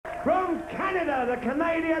From Canada, the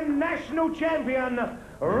Canadian national champion,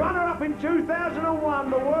 runner-up in 2001,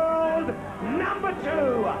 the world number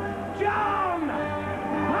 2, John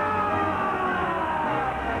Hart!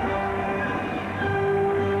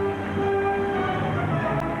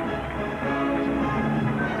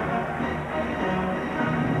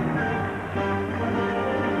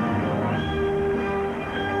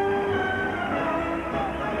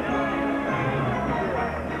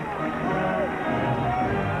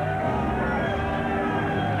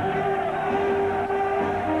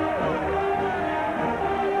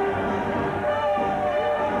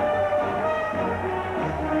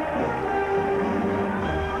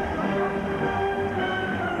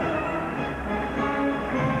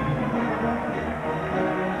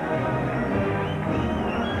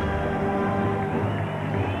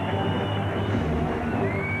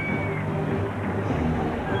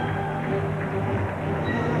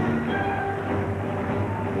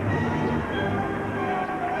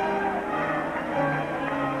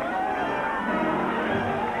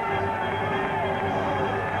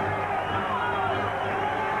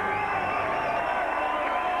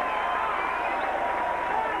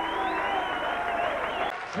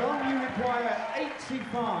 John, you require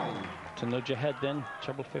 85. To nudge ahead then,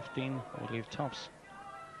 treble 15 will leave tops.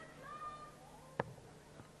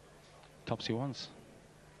 Tops he wants.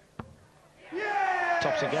 Yes!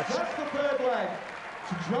 Tops he gets. That's the third leg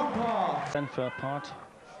to John Hart. Then for a part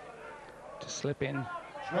to slip in,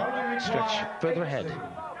 John, you stretch require further 80. ahead.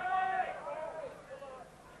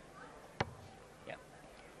 Yeah.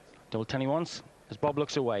 Double 10 he wants as Bob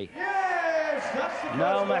looks away. Yes! That's the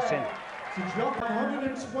No first messing. leg to John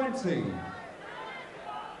 120. It'd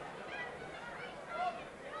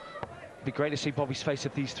be great to see Bobby's face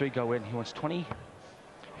if these three go in. He wants 20,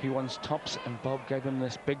 he wants tops, and Bob gave him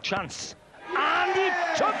this big chance. And he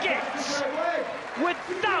took it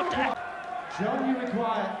without a... John, you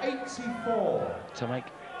require 84. To make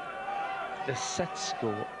the set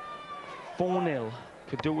score 4-0.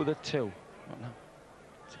 Could do with a 2. Oh, no.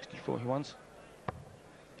 64 he wants.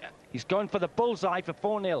 Yeah. He's going for the bullseye for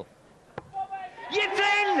 4-0. It's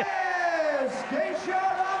in! Yes! Great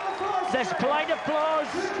shot on the first. There's polite applause,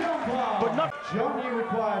 but not... John, you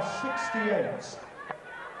require 68.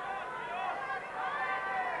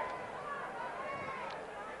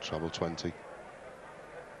 Treble 20.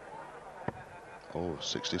 Oh,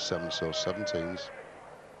 67, so 17s.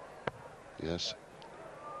 Yes.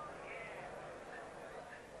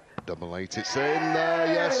 Double 8, it's in there,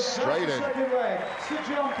 yes, straight in. Second leg to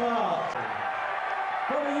John Hart.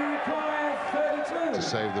 Bobby, you require 32. To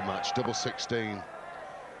save the match, double 16.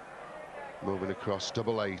 Moving across,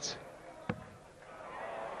 double 8.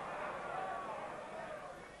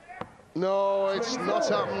 No, it's not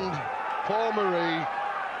happened. Poor Marie.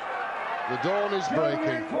 The dawn is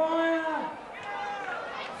breaking.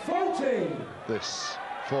 40. This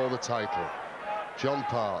for the title. John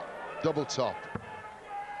Hart, double top.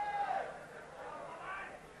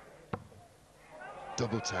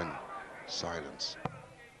 Double 10. Silence.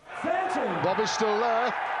 30. Bobby's still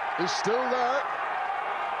there. He's still there.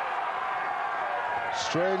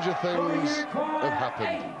 Stranger things have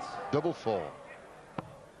happened. 8. Double 4.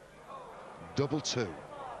 Double 2.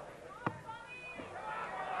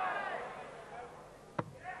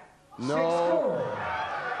 No.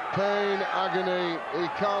 Pain, agony, he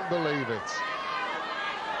can't believe it.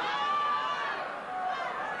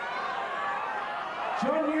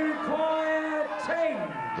 John, you require 10.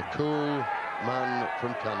 The cool man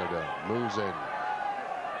from Canada moves in.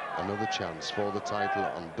 Another chance for the title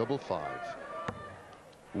on double 5.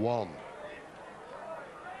 1.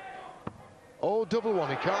 Oh, double 1,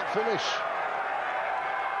 he can't finish.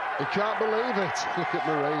 He can't believe it. Look at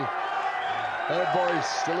Marie. Her boys,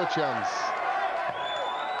 still a chance.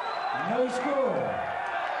 No score.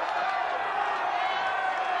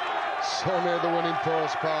 So near the winning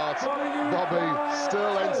post part. Bobby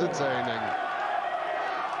still entertaining.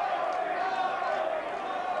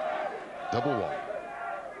 Double 1.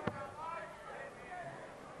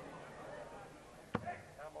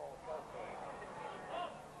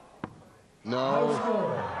 No.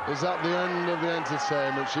 Is that the end of the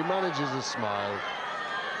entertainment? She manages a smile.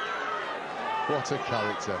 What a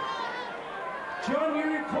character. John,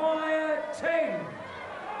 you require 10.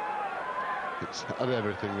 It's had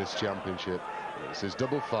everything, this championship. This is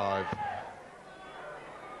double 5.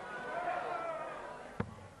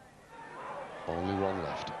 Only one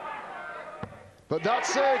left. But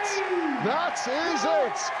that's it! That is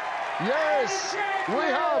it! Yes! We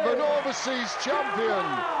have an overseas champion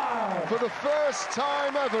for the first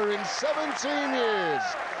time ever in 17 years.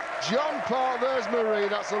 John Hart, there's Marie,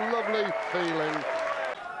 that's a lovely feeling.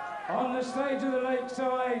 the stage of the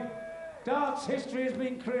lakeside, darts history has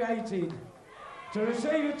been created. To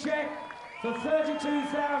receive a cheque for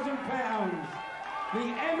 £32,000, the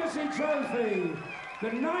Embassy Trophy, the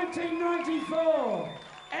 1994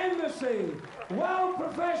 Embassy World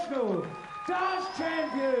Professional Darts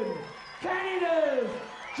Champion, Canada's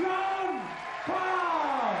John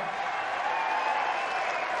Clark.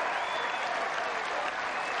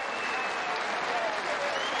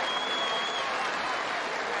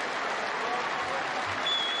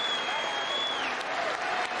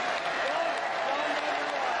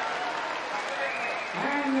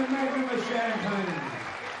 And the magnum of champagne.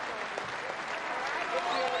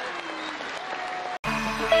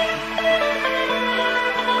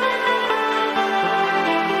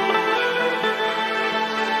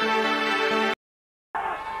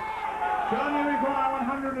 John, you require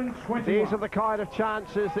 120. These are the kind of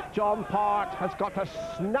chances that John Part has got to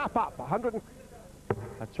snap up. 100.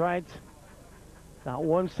 That's right. That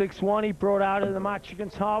 161 he brought out in the match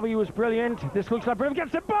against Harvey was brilliant. This looks like Brim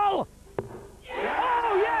gets the ball.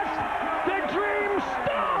 Oh, yes! The dream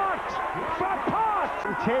starts for Part.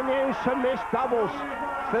 Continues to miss doubles.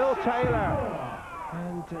 Phil Taylor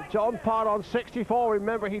and John Part on 64.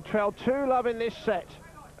 Remember, he trailed 2-love in this set.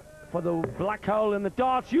 For the black hole in the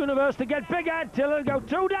darts universe to get bigger. Tiller go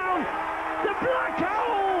 2 down. The black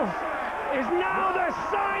hole is now the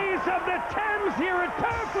size of the Thames here at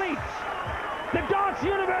Purfleet. The darts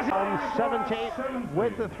universe On 70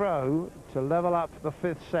 with the throw to level up the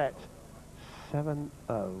 5th set.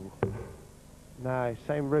 7-0. Now,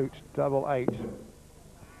 same route, 8-8.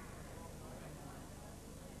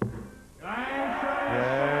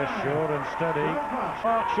 Yeah, sure and steady.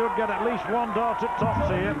 Park should get at least 1 dart at tops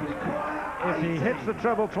here. If he hits the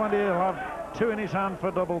treble 20, he'll have 2 in his hand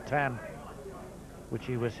for double 10, which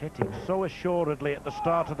he was hitting so assuredly at the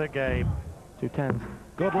start of the game. 2 10s.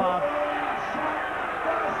 Good lad.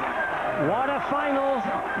 What a final.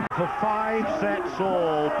 For 5 sets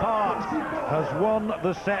all, Part has won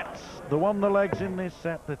the sets, won the legs in this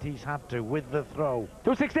set that he's had to with the throw.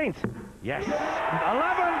 2 16s. Yes.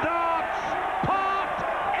 11 darts. Part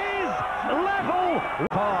is level.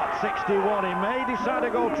 Part 61. He may decide to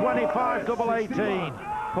go 25 double 18.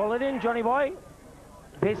 Pull it in, Johnny boy.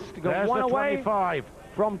 This to go There's 1 the away 25.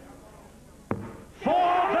 from For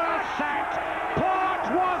the set.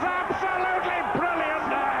 Part was absolutely brilliant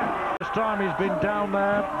there. This time he's been down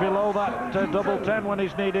there below that double 10 when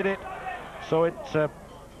he's needed it. So it's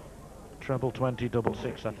treble 20 double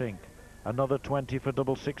 6, I think. Another 20 for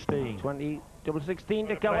double 16. 20 double 16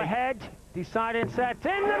 to go ahead. Deciding set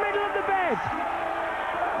in the middle of the bed.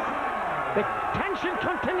 The tension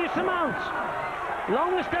continues to mount.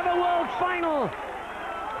 Longest ever world final.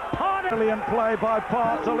 Brilliant play by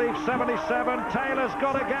Part to leave 77. Taylor's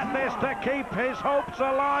got to get this to keep his hopes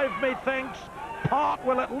alive, methinks. Part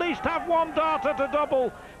will at least have 1 darter to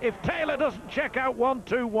double if Taylor doesn't check out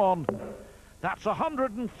 1-2-1. That's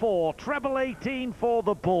 104, treble 18 for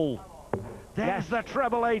the bull. There's the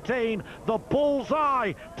treble 18, the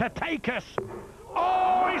bullseye to take us.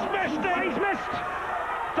 Oh, he's missed it! He's missed!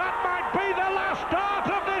 That might be the last dart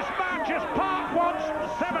of this match as Part wants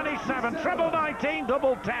 77, treble 19,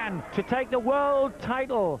 double 10. To take the world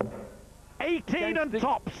title. 18 and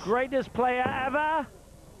tops. Greatest player ever.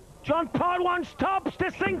 John Part wants tops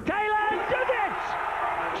to sink Taylor and does it!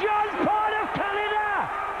 John Part of Canada,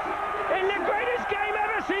 in the greatest game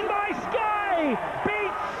ever seen by Sky,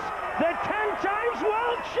 beats the 10 times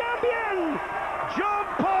world champion. John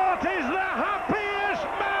Part is the happiest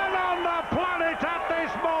man on the planet at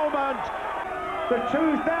this moment. The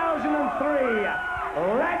 2003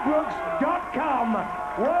 Ladbrokes.com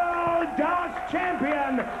World Darts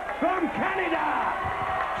Champion from Canada,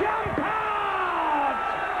 John Part!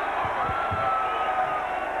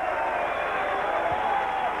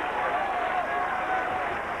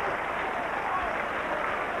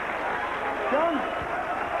 John?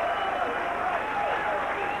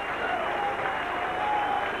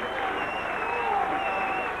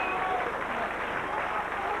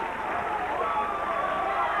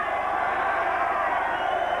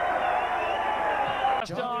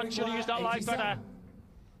 Should have used that line better.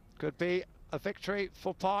 Could be a victory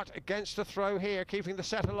for Part against the throw here, keeping the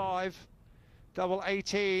set alive. Double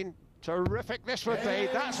 18. Terrific this would be.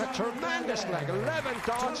 That's a tremendous leg. 11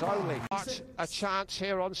 darts only. But a chance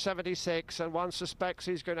here on 76, and one suspects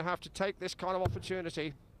he's going to have to take this kind of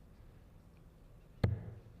opportunity.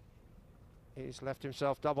 He's left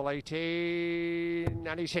himself double 18,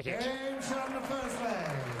 and he's hit it. Games on the first leg.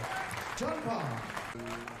 John Part.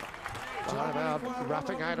 Right about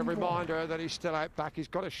wrapping out a reminder that he's still out back. He's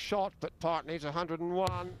got a shot, but Part needs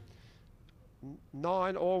 101.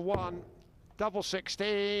 9 or 1. Double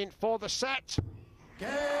 16 for the set.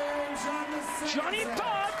 Johnny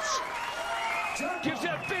Potts gives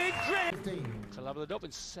a big grip to level it up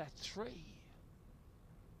in set 3.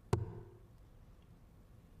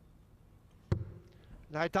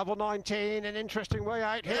 Now double 19, an interesting way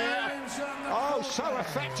out here. Oh, so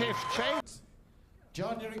effective. Change.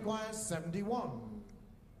 Johnny requires 71.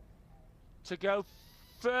 To go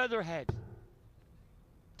further ahead.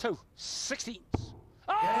 2 16s.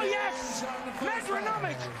 Oh yes!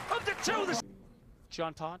 Metronomic up to 2.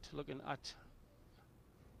 John Part looking at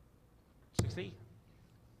 60.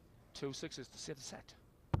 2 sixes to save the set.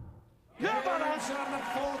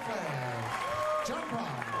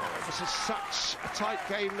 This is such a tight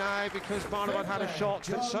game now because Barnabas had a shot,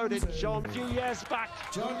 but so did John. A few years back.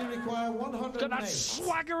 Johnny require 108. Got that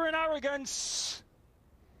swagger and arrogance.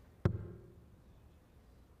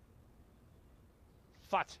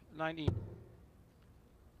 Fat 19.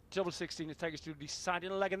 Double 16 to take us to the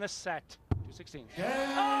deciding leg in the set. 2-16.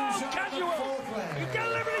 Oh, casual! He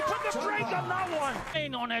deliberately put the brake on that one.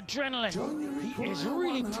 In on adrenaline. He is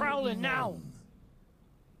really prowling now.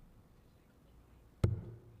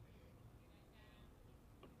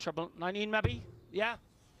 Treble 19 maybe? Yeah.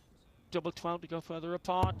 Double 12 to go further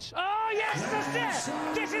apart. Oh yes, that's it!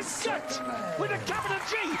 This is good! With a capital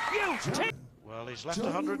G, U-T! Well, he's left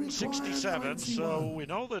 167, so we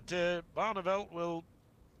know that Barneveld will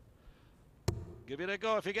give it a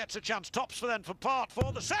go if he gets a chance. Tops for Part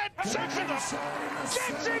for the set. Second gets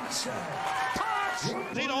it!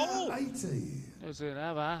 Part! Did all! Is it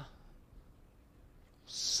ever?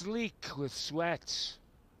 Sleek with sweat.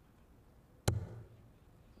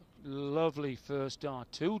 Lovely first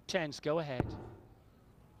dart. 2 10s go ahead.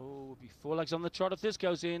 Oh, will be 4 legs on the trot if this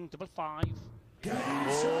goes in. Double 5.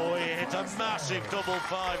 Oh, he hit a massive double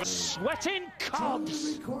 5. Sweating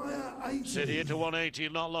Cobbs. Said he hit a 180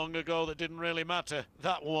 not long ago that didn't really matter.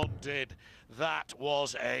 That one did. That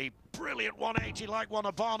was a brilliant 180 like one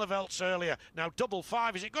of Barneveld's earlier. Now double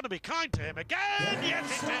 5, is it going to be kind to him again?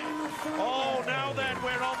 Yes, it is. Oh, now then,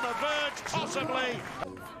 we're on the verge, possibly.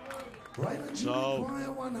 So,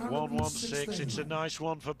 116, it's a nice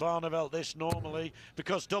one for Barneveld, this normally,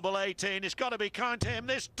 because double 18, it's got to be kind to him.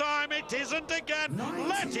 This time it isn't again.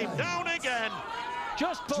 Let him down again.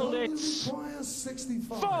 Just pulled it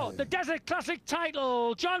for the Desert Classic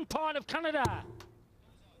title. John Part of Canada.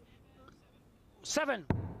 7.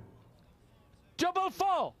 Double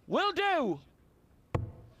 4, will do.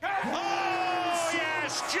 Oh,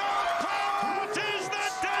 yes, John Part is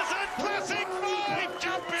the Desert Classic 5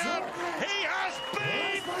 champion. He has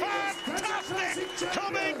been fantastic,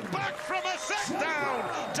 coming back from a set down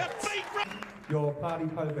to beat...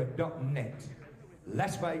 YourPartyPoker.net,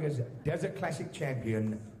 Las Vegas Desert Classic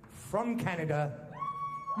champion from Canada,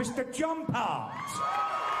 Mr. John Part.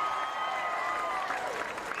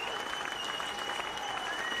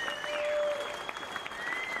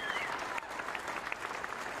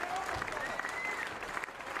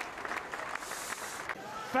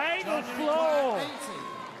 Fatal floor.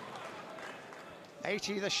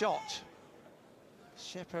 80 the shot.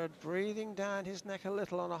 Shepherd breathing down his neck a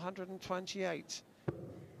little on 128.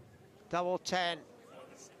 Double 10.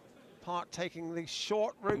 Part taking the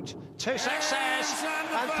short route to success.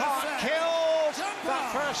 And Part killed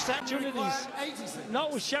that first set. Opportunities.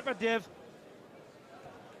 Not with Shepherd, Div.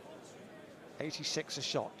 86 a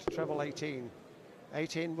shot. Treble 18.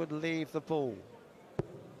 18 would leave the ball.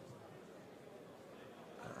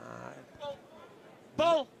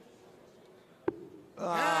 Bull.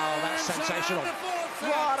 Oh, that's sensational.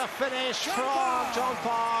 What a finish from John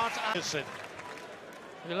Part.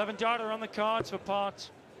 11 darter on the cards for Part.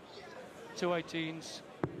 2 18s.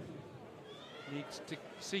 Needs to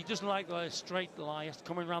see, he doesn't like the straight lie. Has to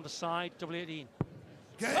come in around the side. Double 18.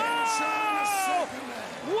 Oh!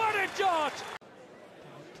 What a dart!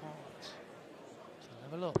 Part. To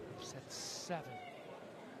level up. Set 7.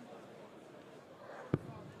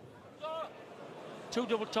 2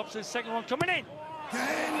 double tops, the second one coming in.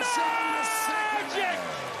 Magic!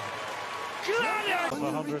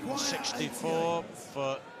 164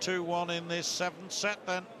 for 2-1 in this 7th set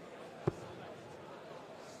then.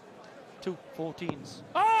 2 14s.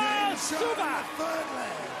 Oh, super!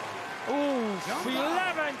 Ooh,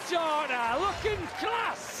 11 darter, looking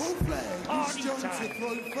class! Party time.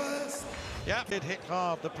 Yeah, it hit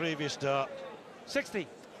hard the previous dart. 60,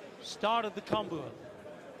 started the combo.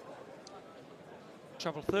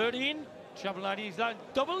 Treble 13, treble 19,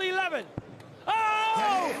 double 11. Oh!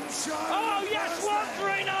 Oh, yes,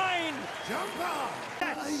 139!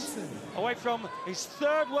 Yes. Away from his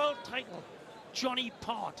 3rd world title, Johnny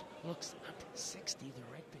Part looks at 60, the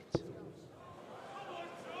red bit.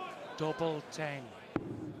 double 10.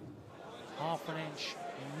 Half an inch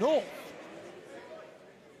north.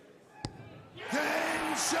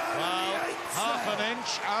 Well, half an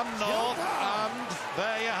inch and north, and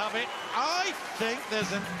there you have it. I think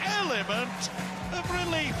there's an element of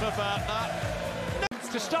relief about that.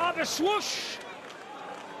 To start the swoosh.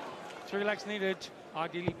 3 legs needed,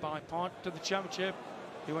 ideally by Part to the championship.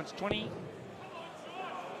 He wants 20.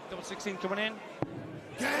 Double 16 coming in.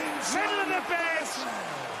 Middle of the bench.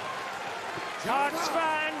 Darts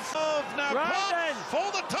fans. Now Brandon.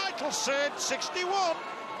 for the title, Sid, 61.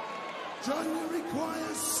 Johnny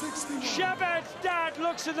requires 61. Shepard's dad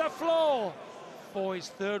looks at the floor for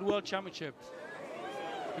his 3rd World Championship.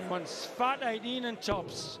 He wants fat 18 and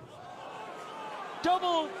tops.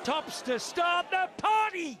 Double tops to start the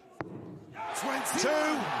party. 2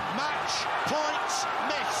 match points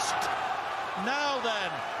missed. Now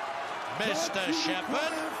then, Mr.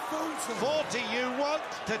 Shepherd, 40 you want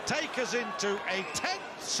to take us into a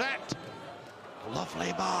 10th set.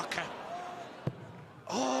 Lovely marker.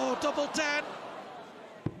 Oh, double 10.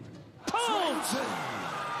 Pulled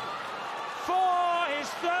for his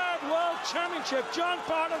 3rd World Championship, John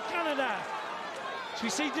Part of Canada. So we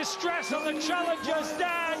see distress on the challenger's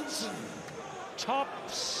dads.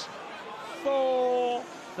 Tops for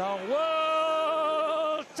the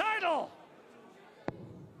world title.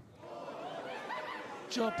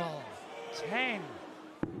 Double 10.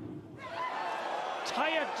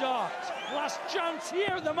 Tired dart. Last chance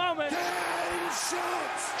here at the moment.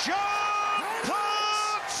 John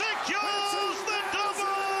Part secures the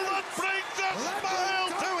double that brings a smile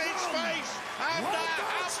to his face and a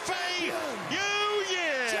happy new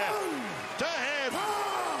year to him.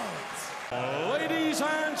 Ladies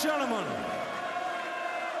and gentlemen,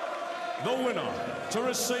 the winner to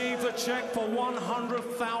receive the cheque for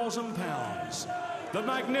 £100,000, the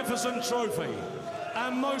magnificent trophy,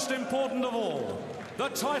 and most important of all, the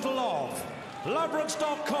title of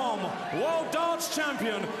Ladbrokes.com World Darts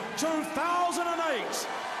Champion 2008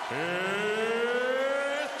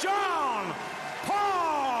 is John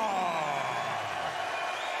Part.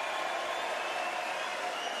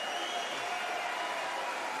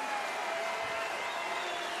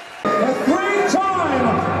 The 3-time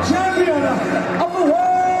champion of the world,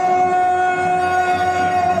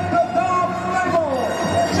 the dark label,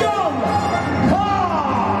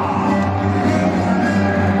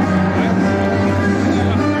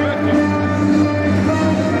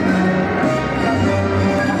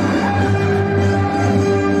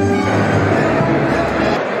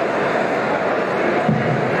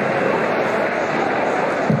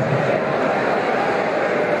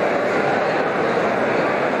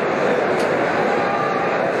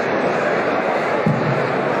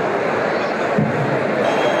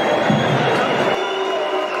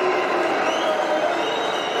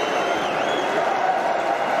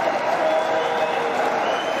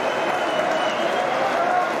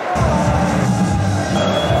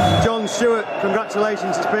 John Stuart,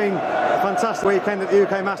 congratulations. It's been a fantastic weekend at the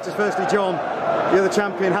UK Masters. Firstly, John, you're the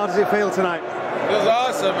champion. How does it feel tonight? It was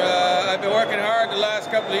awesome. I've been working hard the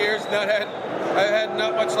last couple of years. I had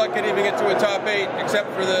not much luck to even get to a top 8,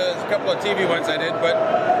 except for the couple of TV ones I did. But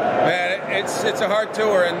man, it's a hard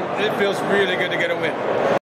tour, and it feels really good to get a win.